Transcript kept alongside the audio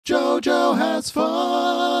JoJo has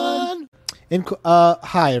fun.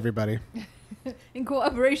 Hi everybody. In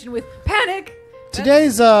cooperation with Panic.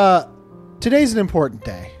 Today's an important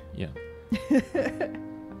day. Yeah.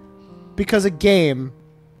 Because a game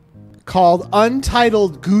called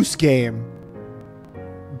Untitled Goose Game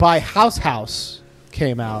by House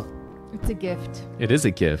came out. It's a gift. It is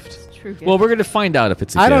a gift. It's a true gift. Well, we're going to find out if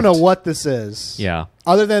it's a gift. I don't know what this is. Yeah.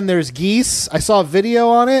 Other than there's geese. I saw a video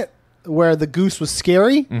on it where the goose was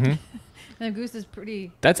scary. Mm-hmm. And the goose is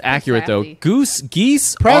pretty. That's accurate, though. crafty.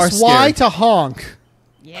 Geese Press are Y scared. to honk.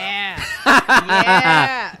 Yeah.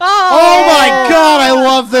 Yeah. Oh my god, I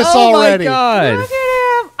love this already. Oh my god. Look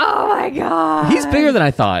at him. Oh my god. He's bigger than I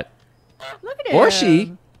thought. Look at him. Or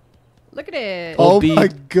she. Look at it. Oh Old my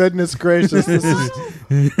bee. goodness gracious. This is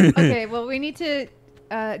Okay, well, we need to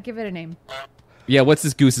give it a name. Yeah, what's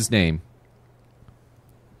this goose's name?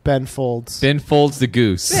 Ben Folds. Ben Folds the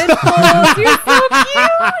goose. Ben Folds, you're so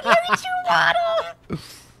cute. Look at you waddle.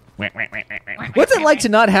 What's it like to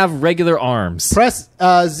not have regular arms? Press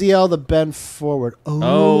ZL to bend forward.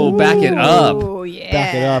 Oh, back it up. Oh, yeah.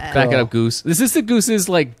 Back it up. Back it girl. up, goose. Is this the goose's,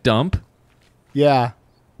 like, dump? Yeah.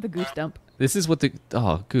 The goose dump. This is what the...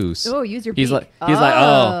 Oh, goose. Oh, use your He's beak. like,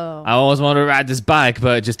 I always want to ride this bike,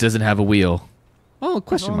 but it just doesn't have a wheel. Oh, If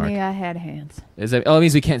question mark. only I had hands. Is that? Oh, it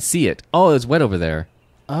means we can't see it. Oh, it's wet over there.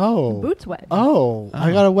 Oh. Boot's wet. Oh,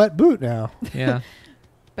 I got a wet boot now. Yeah.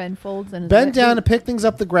 Ben folds and Bend down to pick things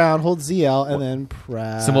up the ground, hold ZL, and then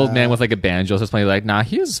press. Some old man with like a banjo just playing like, nah,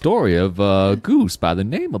 here's a story of a goose by the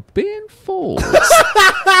name of Ben Folds.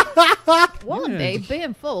 One day,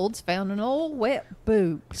 Ben Folds found an old wet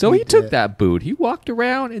boot. So He he took did. that boot, he walked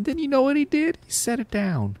around, and then you know what he did? He set it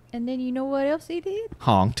down. And then you know what else he did?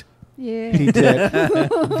 Honked. Yeah. He did.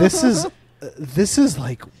 This is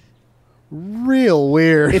like real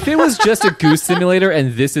weird. If it was just a goose simulator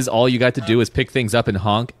and this is all you got to do is pick things up and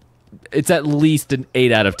honk, it's at least an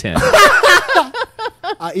 8 out of 10.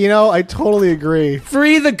 I totally agree.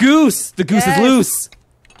 Free the goose! The goose Yes. is loose.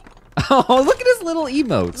 Oh, look at his little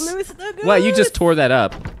emotes. Loose the goose. Wow, you just tore that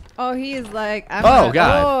up. Oh, he is like.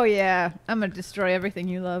 God. Oh, yeah. I'm going to destroy everything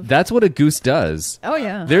you love. That's what a goose does. Oh,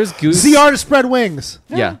 yeah. There's goose. ZR to spread wings.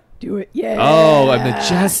 Yeah. Do it. Yeah. Oh, a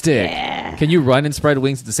majestic. Yeah. Can you run and spread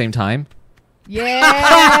wings at the same time?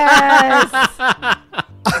 Yes.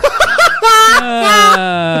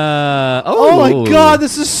 Oh my god,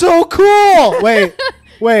 this is so cool.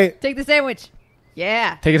 Wait. Take the sandwich.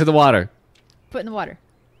 Yeah. Take it to the water. Put it in the water.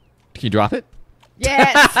 Can you drop it?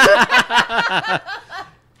 Yes.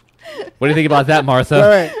 What do you think about that, Martha?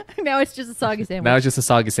 Wait. Now it's just a soggy sandwich. Now it's just a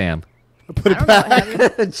soggy Sam. Put I it don't know what back.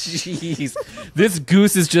 happened. Jeez. This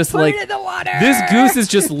goose is just Put like... it in the water. This goose is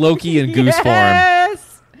just Loki in goose form.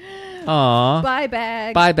 Yes. Aw. Bye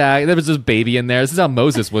bag. Bye bag. There was this baby in there. This is how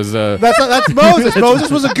Moses was... That's Moses. Moses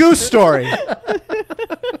was a goose story.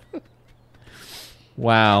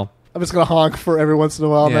 Wow. I'm just gonna honk for every once in a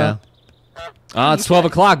while Yeah. now. Ah, it's 12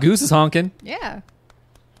 o'clock. Goose is honking. Yeah.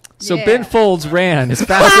 So Yeah. Ben Folds ran as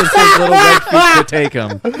fast as his little red feet could take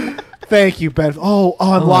him. Thank you, Ben. Oh,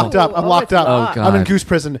 I'm locked up. I'm locked it's up. locked. Oh, I'm in God. goose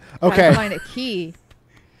prison. Trying Okay. to find a key.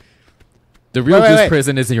 The real Wait, goose wait.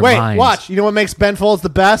 prison is in your Wait, mind. watch. You know what makes Ben Folds the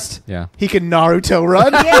best? Yeah. He can Naruto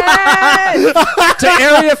run. Yes. To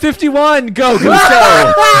Area 51. Go, Goose,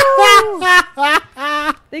 go.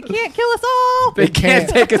 They can't kill us all. They can't can't.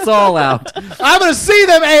 take us all out. I'm gonna see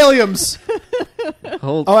them aliens.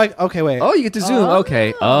 Hold. Okay, wait. Oh, you get to zoom. Oh.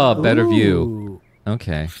 Okay. Oh, better view. Ooh.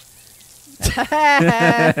 Okay.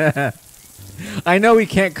 I know we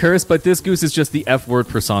can't curse, but this goose is just the F word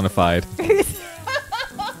personified.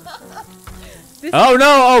 Oh,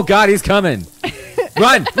 no. Oh, God, he's coming.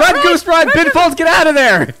 Run. Run, Goose, run. Ben Folds, get out of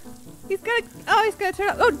there. He's gonna turn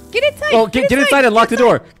up. Oh, get inside. Oh, get inside and lock the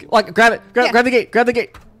door. Grab it. Yeah. Grab the gate. Grab the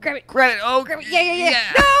gate. Grab it. Grab it. Oh, Grab it. Yeah. No, you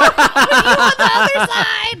on the other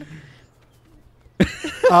side.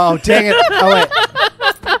 Oh, dang it. Oh,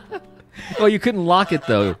 wait. Oh, you couldn't lock it,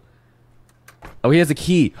 though. Oh, he has a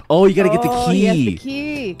key. Oh, you got to get the Oh, key. he has the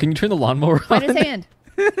key. Can you turn the lawnmower on? Find his hand.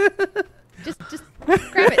 Just grab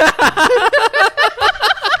it.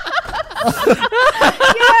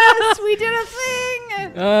 Yes, we did a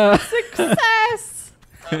thing. Success.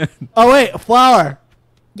 Oh, wait. A flower.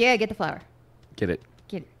 Yeah, get the flower. Get it.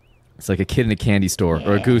 Get it. It's like a kid in a candy store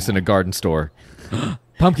or a Yeah. goose in a garden store.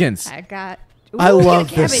 Pumpkins. I got. I Ooh, love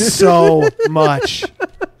get a cabbage. this so much.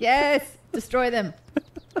 Yes, destroy them.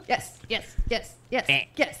 Yes.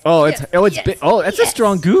 Oh, yes, it's yes, big. Oh, that's a yes.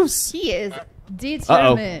 strong goose. He is Uh-oh.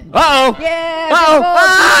 determined. Uh-oh. Yeah.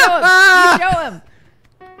 Uh-oh. You show him.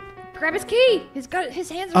 Grab his key. His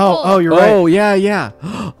hands are Oh, full. oh, you're right. Oh, yeah.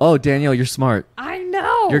 Oh, Danielle, you're smart. I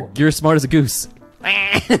know. You're smart as a goose.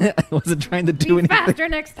 I wasn't trying to do Be anything. faster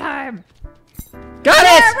next time. Got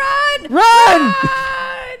it! Run! Run!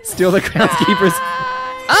 Run! Steal the groundskeepers.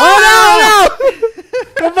 Oh no!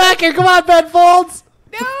 Come back here! Come on, Ben Folds!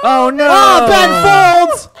 No! Oh no! Oh, Ben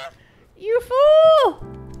Folds! You fool!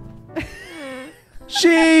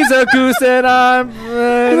 She's a goose and I'm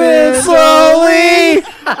Then slowly.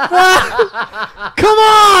 Come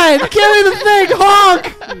on! Give me the thing,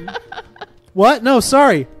 honk! What? No,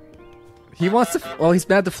 sorry. He wants to. Well, he's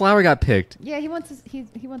mad the flower got picked. Yeah, he wants he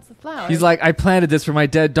wants the flower. He's like, I planted this for my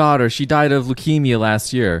dead daughter. She died of leukemia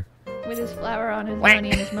last year. with his flower on his money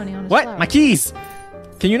and his money on his What? flower. My keys?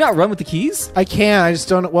 Can you not run with the keys? I can. I just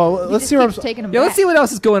don't. Well, He let's just see what keeps I'm. taking him Yeah, let's back. see what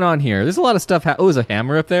else is going on here. There's a lot of stuff. Oh, there's a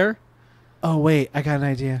hammer up there. Oh wait, I got an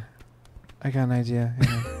idea. Hang on.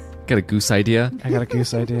 Got a goose idea. I got a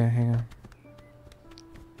goose idea. Hang on.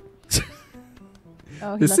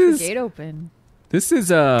 Oh, he This left is- the gate open. This is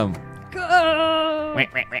Go!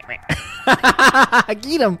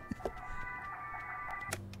 Get him.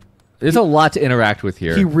 There's a lot to interact with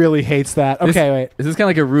here. He really hates that. This- Okay, wait. This is kind of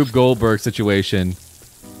like a Rube Goldberg situation.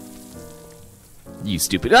 You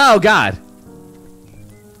stupid. Oh, God.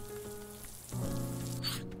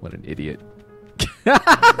 What an idiot.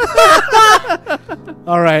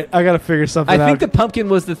 All right, I gotta figure something I out. think the pumpkin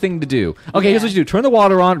was the thing to do. Okay, here's what you do. Turn the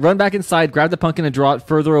water on, run back inside, grab the pumpkin, and draw it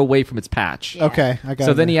further away from its patch. Yeah. Okay, I got.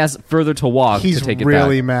 So it. then he has further to walk He's to take it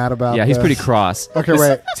really back. mad about. Yeah, he's this. pretty cross. Okay, This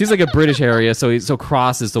wait. Seems like a British area, so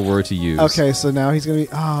cross is the word to use. Okay, so now he's gonna be.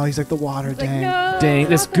 Oh, he's like the water. It's like, Dang. no, Dang,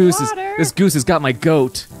 this not the goose water. this goose has got my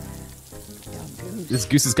goat. Dumb goose. This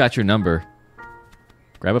goose has got your number.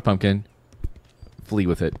 Grab a pumpkin, flee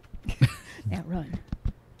with it. Now run.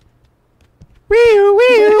 Wee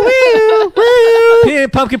wee wee. Hey,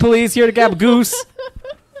 pumpkin police here to grab a goose.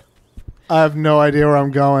 I have no idea where I'm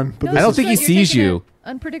going, but No, this I don't is, think he You're sees taking you.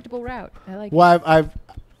 an Unpredictable route. I like. Well, I've.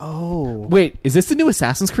 Oh, Wait, is this the new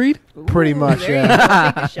Assassin's Creed? it. pretty Ooh, much, there yeah. you go.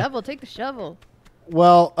 Take the shovel. Take the shovel.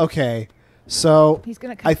 well, okay. So He's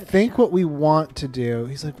gonna. Come I for the think shovel. what we want to do.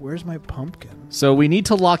 He's like, "Where's my pumpkin?" So we need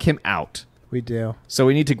to lock him out. We do. So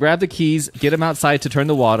we need to grab the keys, get him outside to turn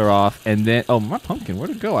the water off, and then oh my pumpkin, where'd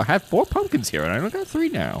it go? I have 4 pumpkins here, and I only got 3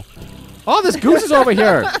 now. Oh, this goose is over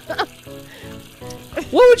here.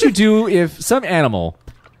 What would you do if some animal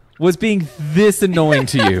was being this annoying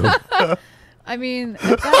to you? I mean,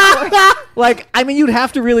 at that point, Like, I mean, you'd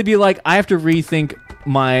have to really be like, I have to rethink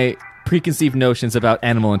my preconceived notions about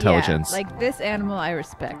animal intelligence. Yeah, like this animal, I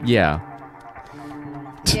respect. Yeah.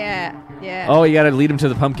 Yeah. Yeah. Oh, you gotta lead him to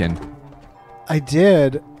the pumpkin. I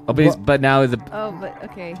did. Oh, but, but now Oh, but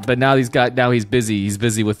okay. but now he's busy. He's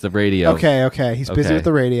busy with the radio. Okay. He's busy Okay. with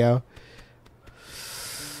the radio.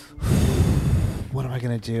 What am I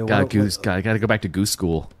gonna do? Got a What- goose. Gotta go back to goose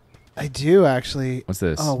school. I do actually. What's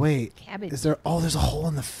this? Oh wait. Cabbage. Is there? Oh, there's a hole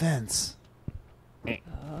in the fence.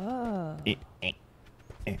 Oh.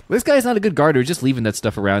 This guy's not a good gardener. He's just leaving that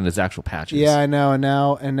stuff around in his actual patches. Yeah, I know.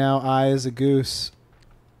 And now I, as a goose.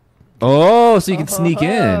 Oh, so you can sneak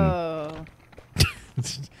in. Oh.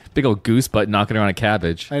 Big old goose butt knocking around a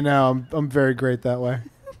cabbage. I know. I'm very great that way.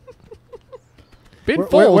 Ben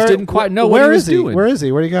Folds didn't quite know what where he was is he? doing. Where is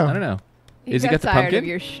he? Where'd he go? I don't know. He Is he got the tired pumpkin? of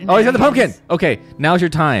your Oh, he's got the pumpkin. shenanigans. Okay, now's your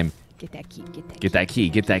time. Get that key. Get that. Get that key.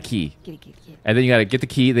 Get that key. Get it. Get it. Get it. And then you gotta get the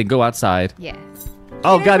key. Then go outside. Yeah.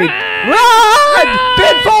 Oh, got it. Run!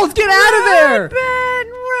 Ben Folds, get out of there! Ben,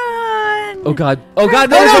 run! Oh God! Oh God!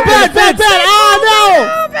 No! Oh, there's no, a Ben! Ben!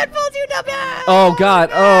 Oh, Ben Folds, you dumbass! Oh God!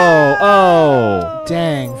 Oh!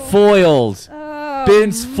 Dang. Oh! Foiled. Oh,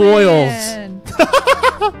 Ben's foiled. man.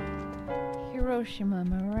 Hiroshima,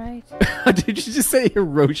 am I right? Did you just say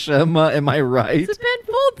Hiroshima? Am I right? It's a Ben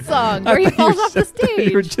Folds song I where he thought you falls were off the just- I thought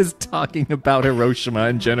You were stage. just talking about Hiroshima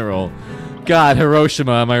in general. God,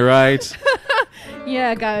 Hiroshima, am I right?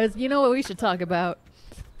 Yeah, guys, you know what we should talk about?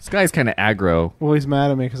 This guy's kind of aggro. Well, he's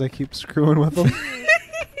mad at me because I keep screwing with him.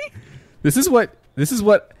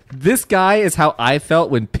 This guy is how I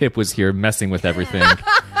felt when Pip was here messing with everything.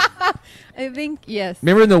 I think, yes.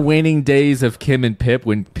 Remember in the waning days of Kim and Pip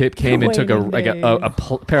when Pip came and took a waning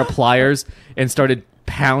pair of pliers and started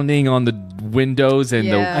pounding on the windows and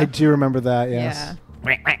Yeah. I do remember that. Yes.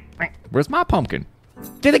 Yeah. the where's my pumpkin?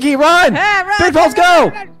 Get the key, run! Ah, run, Ben Folds, run,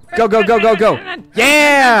 go! run, run, Go, go, run, go, run, go, run, go! run, run.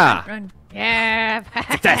 Yeah! Run. Yeah.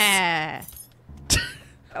 Success.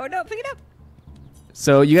 Oh, no, pick it up.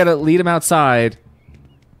 So you gotta lead him outside.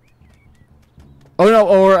 Oh no,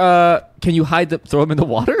 or can you throw him in the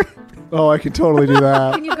water? Oh, I can totally do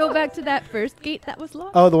that. Can you go back to that first gate that was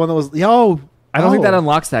locked? Oh, the one that was. Yo. I don't think Oh. that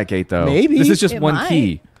unlocks that gate though. Maybe. This is just It one might.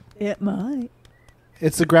 key. It might.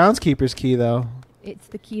 It's the groundskeeper's key, though. It's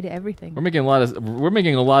the key to everything. We're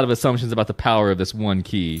making a lot of assumptions about the power of this one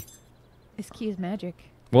key. This key is magic.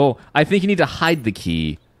 Well, I think you need to hide the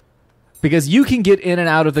key because you can get in and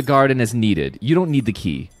out of the garden as needed. You don't need the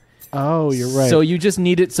key. Oh, you're right. So you just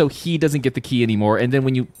need it so he doesn't get the key anymore. And then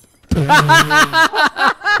when you...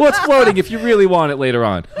 Well, it's floating if you really want it later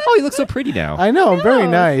on. Oh, he looks so pretty now. I know, I'm very it's so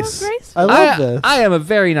nice. graceful. I love this. I am a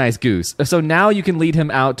very nice goose. So now you can lead him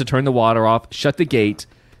out to turn the water off, shut the gate,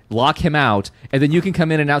 lock him out, and then you can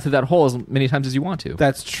come in and out through that hole as many times as you want to.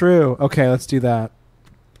 That's true. Okay, let's do that.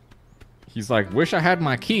 He's like, wish I had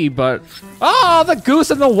my key, but... Oh, the goose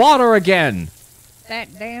in the water again!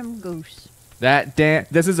 That damn goose. That's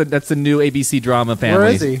the new ABC drama family. Where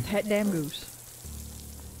is he? That damn goose.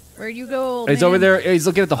 Where'd you go, old He's man? over there. He's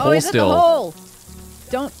looking at the hole he's still. At the hole.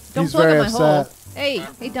 Don't He's plug very in my hole. upset.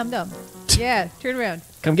 Hey, dum-dum. Yeah, turn around.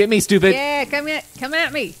 Come get me, stupid. Yeah, come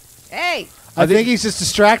at me. Hey. I think he's just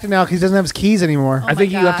distracted now because he doesn't have his keys anymore. Oh I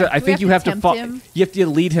think my you have God. to. I Do we think you have to. tempt him? You have to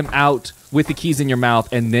lead him out with the keys in your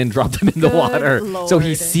mouth and then drop them in the Good water so he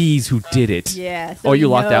Lord. sees who did it. Yeah. Oh, you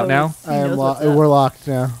locked out now? I am we're locked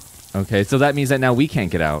now. Okay, so that means that now we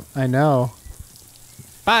can't get out. I know.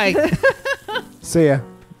 Bye. See ya.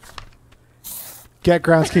 Get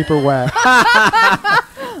groundskeeper wet.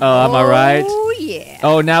 Oh, am I right? Oh, yeah.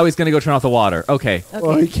 Oh, now he's gonna go turn off the water. Okay.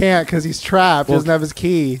 Well, he can't because he's trapped. He Well- doesn't have his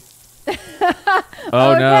key.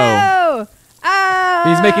 Oh, no. No. Ah.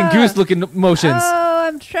 He's making goose-looking motions. Oh,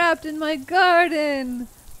 I'm trapped in my garden.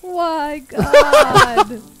 Why,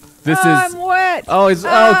 God? This I'm is. wet. Oh,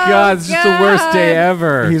 God! This is just the worst day God.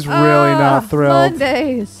 ever. He's really not thrilled.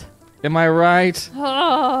 Mondays. Am I right?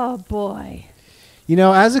 Oh, boy. You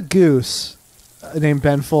know, as a goose named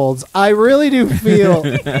Ben Folds, I really do feel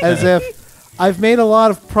as if I've made a lot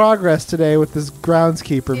of progress today with this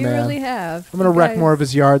groundskeeper You man. really have. I'm gonna wreck more of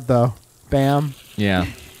his yard, though. Bam. Yeah.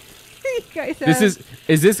 You guys This have.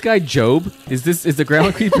 is this guy Job? Is the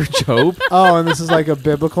groundkeeper Job? Oh, and this is like a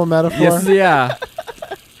biblical metaphor. Yes, yeah.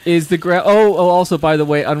 Is the also by the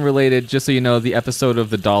way, unrelated, just so you know, the episode of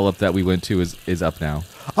the dollop that we went to is up now.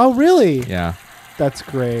 Oh, really? Yeah. That's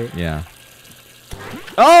great. Yeah.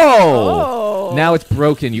 Oh! Oh. Now it's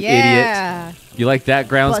broken, you idiot. Yeah. You like that,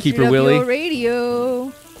 Busted groundskeeper up Willie? your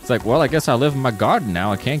radio. It's like, well, I guess I live in my garden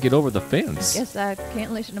now. I can't get over the fence. Guess I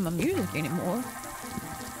can't listen to my music anymore.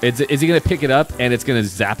 Is he gonna pick it up and it's gonna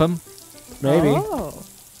zap him? Maybe. Oh.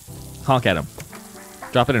 Honk at him.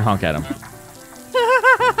 Drop it and honk at him.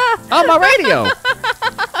 Oh, my radio!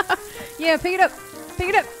 Yeah, pick it up. Pick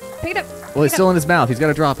it up. Pick it up. Well, it's still in his mouth. He's got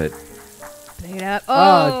to drop it. Pick it up.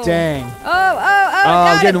 Oh, dang. Oh, Oh,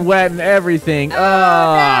 got getting it. wet and everything.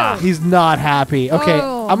 no. He's not happy. Okay,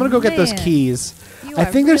 Oh, I'm gonna go get those man. keys. You I are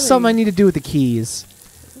think there's something I really- need to do with the keys.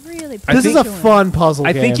 Really This is a petulant. fun puzzle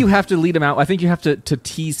I game. think you have to lead him out. I think you have to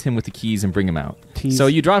tease him with the keys and bring him out. Tease. So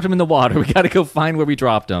you dropped him in the water. We got to go find where we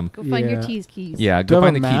dropped him. Go find your Yeah. tease keys. Yeah, Do go you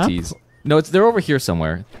have find the a map? key tees. No, they're over here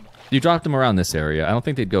somewhere. You dropped them around this area. I don't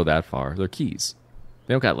think they'd go that far. They're keys.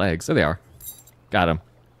 They don't got legs. There they are. Got them.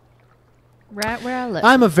 Right where I live.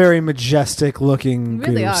 I'm a very majestic looking You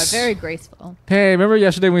really goose. are. Very graceful. Hey, remember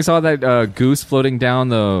yesterday when we saw that goose floating down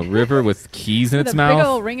the river with keys in With its a mouth? big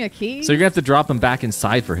old ring of keys. So you're gonna have to drop them back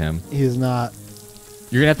inside for him. He's not.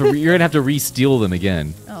 You're gonna have to re-steal them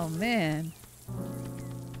again. Oh, man.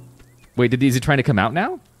 Wait, is he trying to come out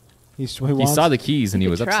now? He He saw the keys and he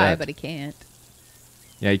He was could try, upset. but he can't.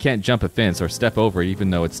 Yeah, you can't jump a fence or step over it, even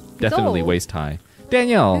though it's definitely old. waist high.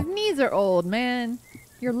 Danielle, His knees are old, man.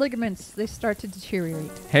 Your ligaments, they start to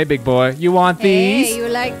deteriorate. hey, big boy, you want these? Hey, you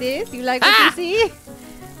like this? You like what you see?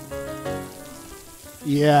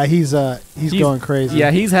 Yeah, he's going crazy.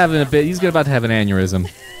 Yeah, he's about to have an aneurysm.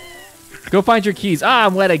 Go find your keys. Ah,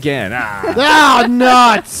 I'm wet again. Ah. Ah,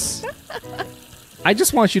 nuts! I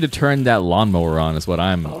just want you to turn that lawnmower on. Is what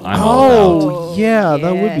I'm all about. Oh, yeah,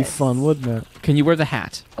 that would be yes. fun, wouldn't it? Can you wear the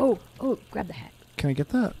hat? Oh, grab the hat. Can I get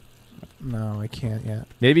that? No, I can't yet.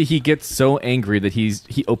 Maybe he gets so angry that he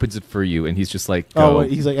opens it for you, and he's just like, go. Oh,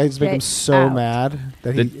 he's like, I just make him Get so out. mad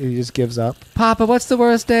that he just gives up. Papa, what's the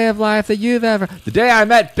worst day of life that you've ever? The day I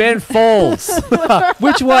met Ben Folds.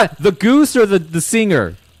 Which one? The goose or the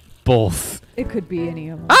singer? Both. It could be any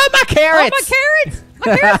of them. Oh, my carrots! Oh,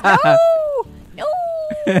 my carrots! My carrots! No! No!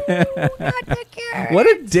 Not the carrots! What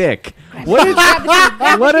a dick! What a Grab the key,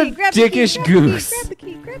 grab what the a key, grab the key, dickish grab the key, goose! Grab the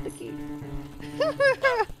key, grab the key.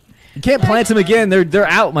 You can't plant them again. They're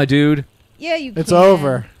out, my dude. Yeah, you It's can.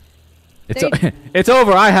 over. It's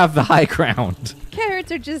over. I have the high ground.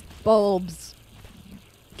 Carrots are just bulbs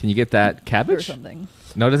Can you get that or cabbage? something.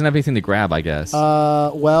 No, it doesn't have anything to grab, I guess.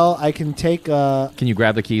 Well, I can take. Can you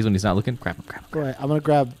grab the keys when he's not looking? Grab them, grab them. Go ahead. I'm gonna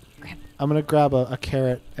grab. I'm gonna grab a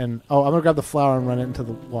carrot and I'm gonna grab the flower and run it into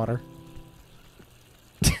the water.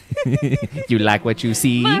 You like what you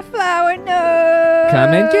see? My flower, no.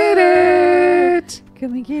 Come and get it.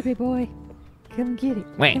 Come and get it, boy. Come and get it.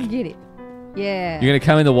 Wank. Come get it. Yeah. You're gonna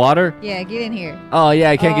come in the water? Yeah, get in here. Oh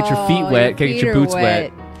yeah, I can't get your feet wet. Can't get your boots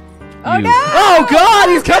wet. Oh You- no! Oh God,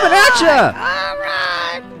 he's coming at All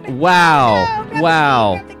right. you! Wow, No,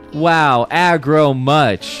 wow, grab the key. wow. Aggro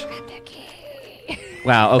much. Grab the key.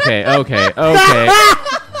 Wow. Okay.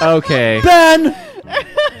 Okay. Ben!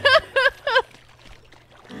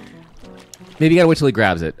 Maybe you gotta wait till he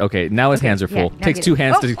grabs it. Okay. Now his hands are yeah, full. now Takes get two it.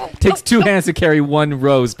 hands Oh, to oh, takes oh, two oh. hands to carry one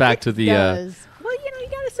rose back to the. Does. Well, you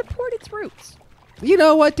gotta support its roots. You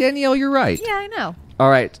know what, Danielle? You're right. Yeah, I know. All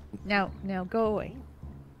right. Now, go away.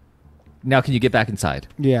 Now can you get back inside?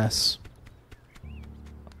 Yes.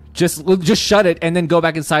 Just shut it and then go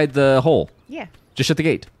back inside the hole. Yeah. Just shut the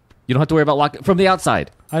gate. You don't have to worry about locking from the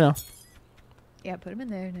outside. I know. Yeah, put him in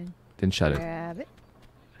there and then Then shut it. grab it.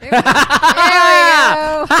 There we go.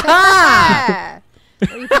 Ha!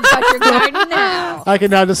 You can touch your garden now. I can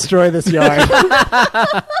now destroy this yard.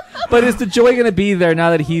 But is the joy going to be there now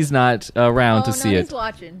that he's not around to see He's it?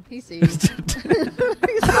 watching. He sees.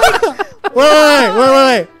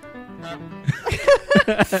 Wait.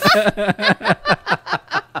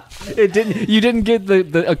 You didn't get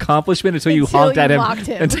the accomplishment until you Until honked you at him, mocked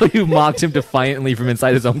him. until you mocked him defiantly from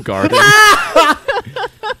inside his own garden.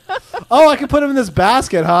 Oh, I can put him in this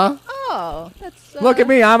basket, huh? Oh, that's. Look at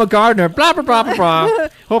me, I'm a gardener. Blah blah blah blah blah.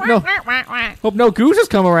 Hope no gooses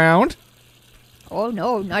come around. Oh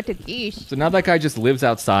no, not the geese. So now that guy just lives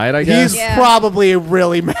outside, I guess. He's Yeah. probably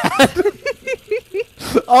really mad.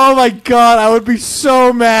 Oh my god, I would be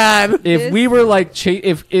so mad. If we were like,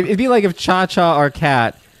 if it'd be like if Cha Cha, our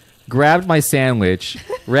cat, grabbed my sandwich,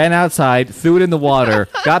 ran outside, threw it in the water,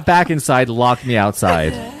 got back inside, locked me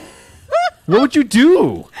outside. What would you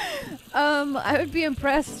do? I would be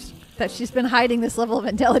impressed that she's been hiding this level of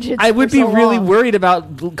intelligence. I would for be so really long. worried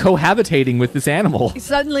about cohabitating with this animal.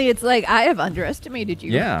 Suddenly, it's like I have underestimated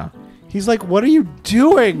you. Yeah. He's like, what are you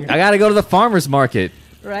doing? I gotta go to the farmer's market.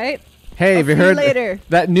 Right. Hey, have you see you heard later.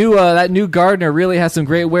 that new gardener really has some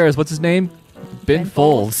great wares? What's his name? Ben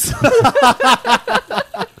Folds.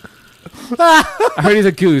 I heard he's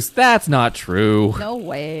a goose. That's not true. No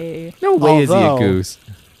way. No way is he a Although- goose.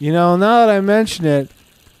 You know, now that I mention it,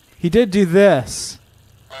 he did do this.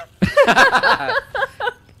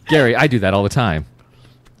 Gary, I do that all the time.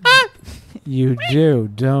 You do,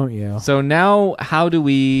 don't you? So now, how do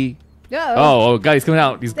we? Oh, God, he's coming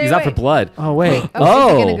out. He's Stay out for away. blood. Oh, wait. Is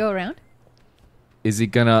Oh. he gonna go around? Is he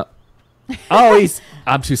gonna? Oh,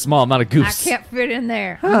 I'm too small. I'm not a I goose. can't fit in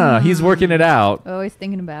there. Huh, he's working it out. Oh, he's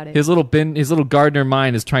thinking about it. His little gardener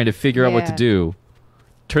mind is trying to figure out what to Yeah. do.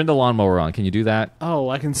 Turn the lawnmower on. Can you do that? Oh,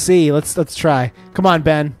 I can see. Let's try. Come on,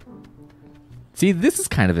 Ben. See, this is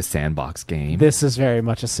kind of a sandbox game. This is very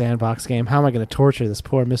much a sandbox game. How am I going to torture this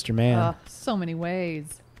poor Mr. Man? Oh, so many ways.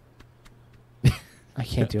 I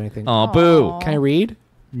can't do anything. Oh, boo. Aw. Can I read?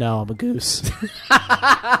 No, I'm a goose.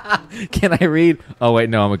 Can I read? Oh, wait,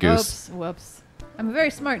 no, I'm a goose. Whoops. I'm a very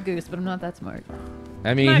smart goose, but I'm not that smart.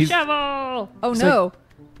 I mean, he's. shovel! Oh It's no!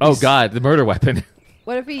 Oh, God, the murder weapon.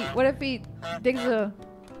 What if he digs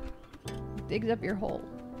up your hole?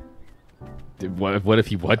 What if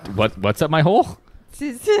he. What's up my hole?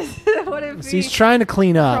 What if See, he's trying to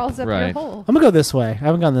clean up. crawls up your Right. hole? I'm going to go this way. I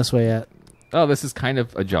haven't gone this way yet. Oh, this is kind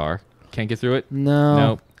of ajar. Can't get through it? No.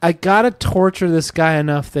 Nope. I got to torture this guy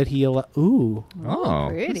enough that he... Ooh. Oh.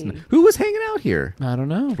 pretty. Who was hanging out here? I don't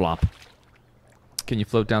know. Flop. Can you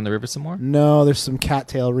float down the river some more? No, there's some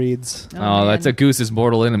cattail reeds. Oh, that's a goose's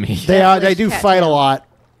mortal enemy. They there's do cattail. fight a lot.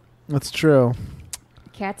 That's true.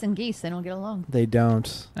 Cats and geese, they don't get along. They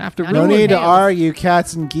don't. After No No ruin. need to nails. argue.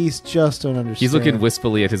 Cats and geese just don't understand. He's looking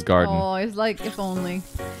wistfully at his garden. Oh, it's like if only.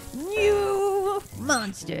 You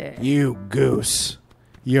monster. You goose.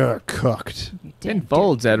 You're cooked. Ben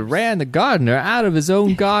Folds had ran the gardener out of his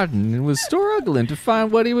own garden and was struggling to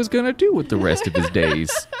find what he was going to do with the rest of his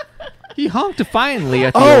days. He honked defiantly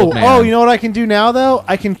at the old man. You know what I can do now though?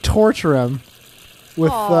 I can torture him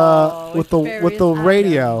with with the various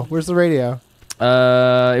radio. items. Where's the radio?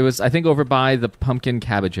 It was, I think, over by the pumpkin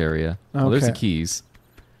cabbage area. Oh, there's the Okay. keys.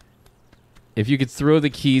 If you could throw the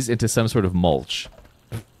keys into some sort of mulch.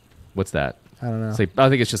 What's that? I don't know. It's like, I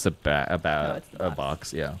think it's just a it's the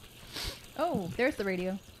box. Yeah. Oh, there's the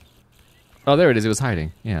radio. Oh, there it is. It was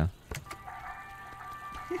hiding. Yeah.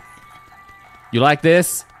 You like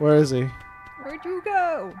this? Where is he? Where'd you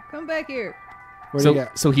go? Come back here. Where'd he So, go?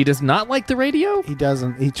 so he does not like the radio? He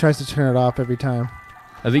doesn't. He tries to turn it off every time.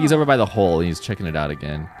 I think he's over by the hole and he's checking it out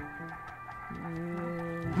again.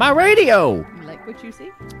 My radio! You like what you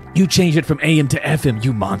see? You changed it from AM to FM,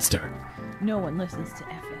 you monster. No one listens to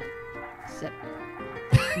FM except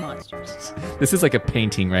monsters. This is like a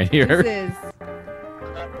painting right here. This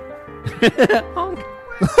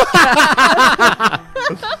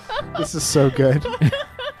This is so good.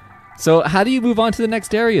 So how do you move on to the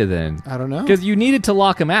next area then? I don't know. Because you needed to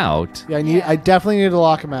lock him out. Yeah, Yeah. I definitely need to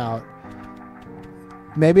lock him out.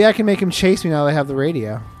 Maybe I can make him chase me now that I have the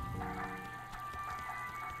radio.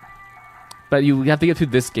 But you have to get through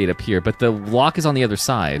this gate up here, but the lock is on the other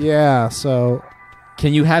side. Yeah, so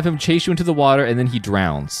Can you have him chase you into the water and then he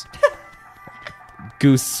drowns?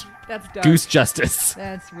 Goose That's dark. Goose justice.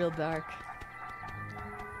 That's real dark.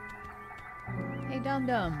 Hey, Dum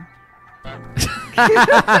Dum.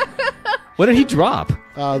 What did he drop?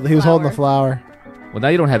 he was holding the flower. Well, now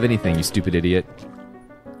you don't have anything, you stupid idiot.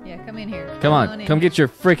 Yeah, come in here. Come on, come get your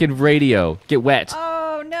freaking radio. Get wet.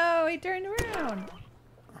 Oh no, he turned around.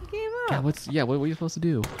 He gave up. God, what were you supposed to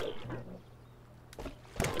do?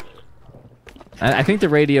 I think the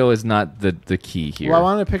radio is not the key here. Well, I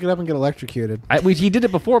wanted to pick it up and get electrocuted. He did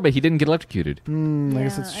it before, but he didn't get electrocuted. I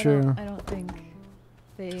guess it's true. I don't think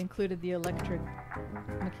they included the electric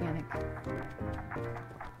mechanic.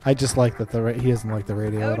 I just like that he doesn't like the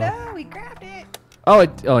radio Oh at all. no, he grabbed it.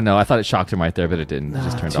 Oh no, I thought it shocked him right there, but it didn't. It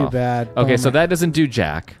just turned too off. bad. Okay, so Bummer. that doesn't do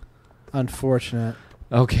jack. Unfortunate.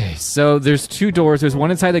 Okay, so there's two doors. There's one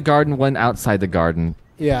inside the garden, one outside the garden.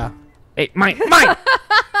 Yeah. Hey, mine!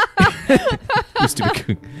 You stupid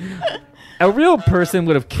goose. A real person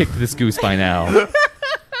would have kicked this goose by now.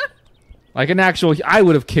 Like an actual, I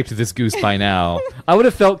would have kicked this goose by now. I would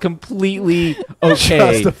have felt completely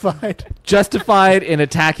okay, justified in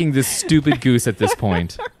attacking this stupid goose at this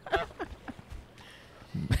point.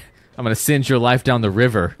 I'm gonna singe your life down the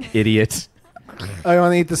river, idiot. Oh, you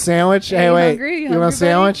want to eat the sandwich? Hey, Hey, you wait. hungry? You Hungry, want a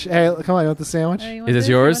sandwich? Hey, come on. You want the sandwich? You want Is this this?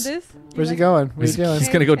 You yours? want this? You Where's he like- going? Where's he going? He's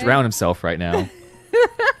gonna go Hey. drown himself right now.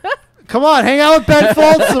 Come on, hang out with Ben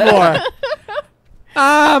Folds some more.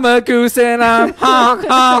 I'm a goose and I'm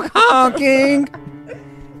honking.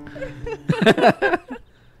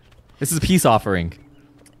 This is a peace offering.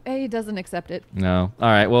 He doesn't accept it. No. All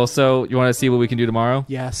right. Well, so you want to see what we can do tomorrow?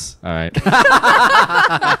 Yes. All right.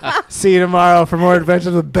 See you tomorrow for more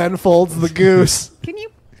adventures with Ben Folds the Goose. Can you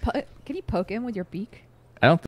poke him with your beak?